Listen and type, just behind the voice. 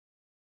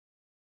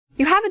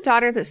You have a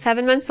daughter that's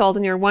 7 months old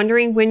and you're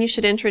wondering when you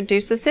should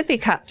introduce the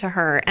sippy cup to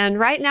her. And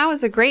right now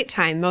is a great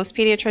time. Most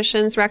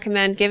pediatricians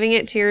recommend giving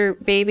it to your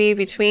baby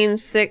between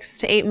 6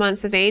 to 8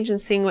 months of age and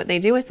seeing what they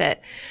do with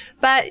it.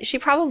 But she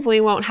probably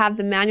won't have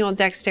the manual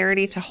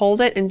dexterity to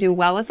hold it and do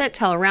well with it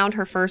till around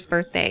her first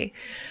birthday.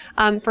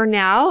 For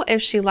now,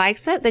 if she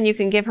likes it, then you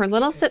can give her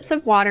little sips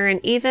of water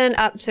and even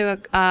up to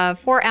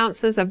 4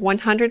 ounces of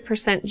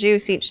 100%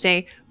 juice each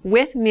day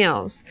with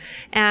meals.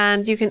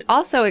 And you can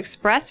also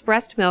express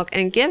breast milk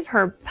and give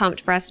her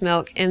pumped breast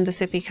milk in the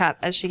sippy cup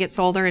as she gets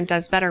older and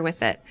does better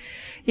with it.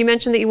 You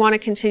mentioned that you want to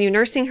continue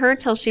nursing her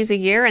till she's a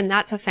year, and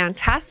that's a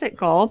fantastic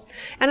goal.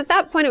 And at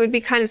that point, it would be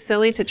kind of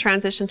silly to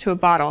transition to a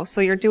bottle, so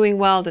you're doing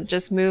well to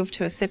just move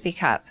to a sippy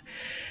cup.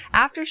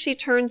 After she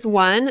turns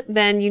 1,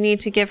 then you need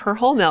to give her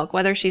whole milk,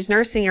 whether she's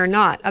nursing or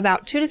not,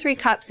 about 2 to 3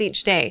 cups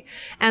each day.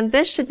 And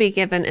this should be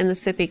given in the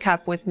sippy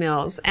cup with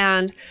meals.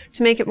 And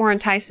to make it more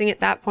enticing at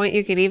that point,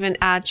 you could even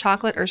add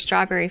chocolate or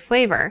strawberry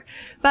flavor.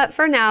 But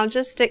for now,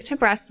 just stick to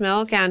breast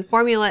milk and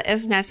formula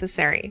if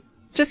necessary.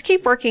 Just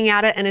keep working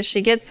at it, and as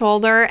she gets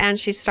older and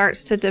she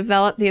starts to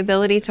develop the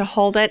ability to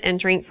hold it and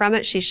drink from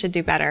it, she should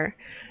do better.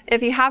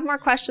 If you have more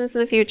questions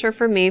in the future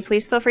for me,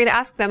 please feel free to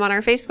ask them on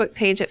our Facebook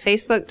page at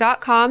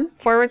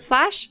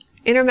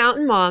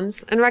facebook.com/Intermountain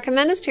Moms, and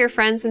recommend us to your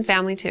friends and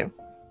family too.